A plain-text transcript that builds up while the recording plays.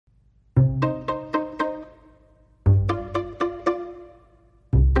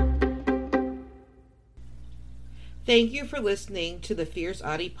Thank you for listening to the Fierce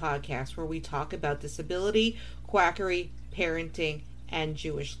Audie podcast, where we talk about disability, quackery, parenting, and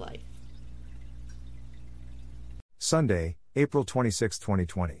Jewish life. Sunday, April 26,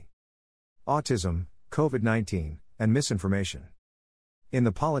 2020. Autism, COVID-19, and misinformation. In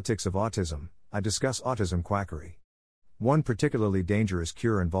the politics of autism, I discuss autism quackery. One particularly dangerous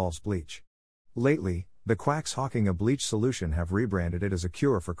cure involves bleach. Lately, the quacks hawking a bleach solution have rebranded it as a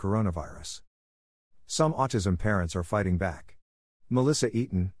cure for coronavirus. Some autism parents are fighting back. Melissa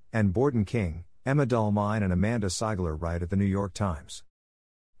Eaton, Ann Borden King, Emma Dalmine and Amanda Seigler write at the New York Times.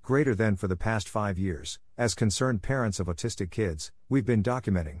 Greater than for the past 5 years, as concerned parents of autistic kids, we've been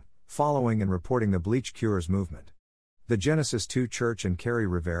documenting, following and reporting the bleach cures movement. The Genesis 2 Church and Carrie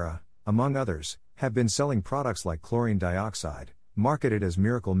Rivera, among others, have been selling products like chlorine dioxide, marketed as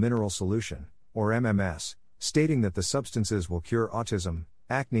Miracle Mineral Solution, or MMS, stating that the substances will cure autism,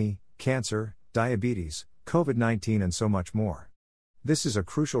 acne, cancer, diabetes, COVID-19 and so much more. This is a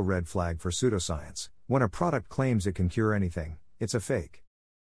crucial red flag for pseudoscience. When a product claims it can cure anything, it's a fake.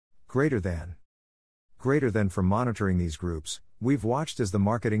 Greater than for monitoring these groups, we've watched as the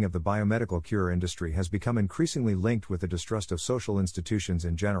marketing of the biomedical cure industry has become increasingly linked with the distrust of social institutions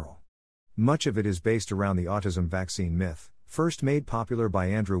in general. Much of it is based around the autism vaccine myth, first made popular by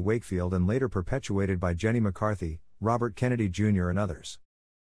Andrew Wakefield and later perpetuated by Jenny McCarthy, Robert Kennedy Jr. and others.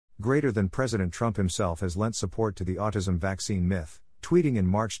 Greater than President Trump himself has lent support to the autism vaccine myth, tweeting in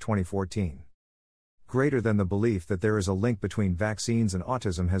March 2014. Greater than the belief that there is a link between vaccines and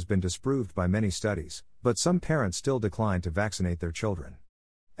autism has been disproved by many studies, but some parents still decline to vaccinate their children.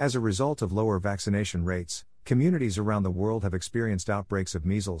 As a result of lower vaccination rates, communities around the world have experienced outbreaks of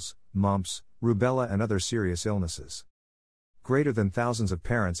measles, mumps, rubella and other serious illnesses. Greater than thousands of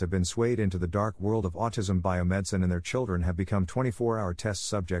parents have been swayed into the dark world of autism biomedicine and their children have become 24-hour test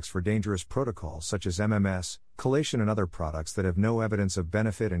subjects for dangerous protocols such as MMS, chelation and other products that have no evidence of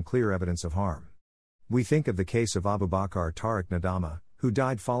benefit and clear evidence of harm. We think of the case of Abubakar Tariq Nadama, who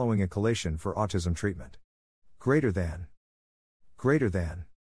died following a chelation for autism treatment. Greater than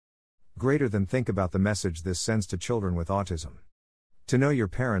think about the message this sends to children with autism. To know your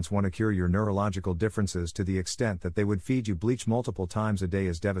parents want to cure your neurological differences to the extent that they would feed you bleach multiple times a day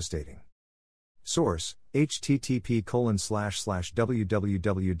is devastating. Source: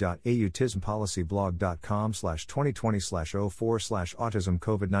 http://www.autismpolicyblog.com/2020/04/autism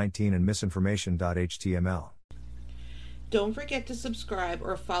COVID-19 and misinformation.html. Don't forget to subscribe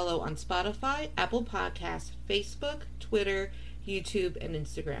or follow on Spotify, Apple Podcasts, Facebook, Twitter, YouTube, and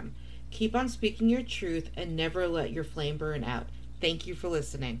Instagram. Keep on speaking your truth and never let your flame burn out. Thank you for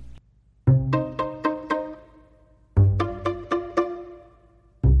listening.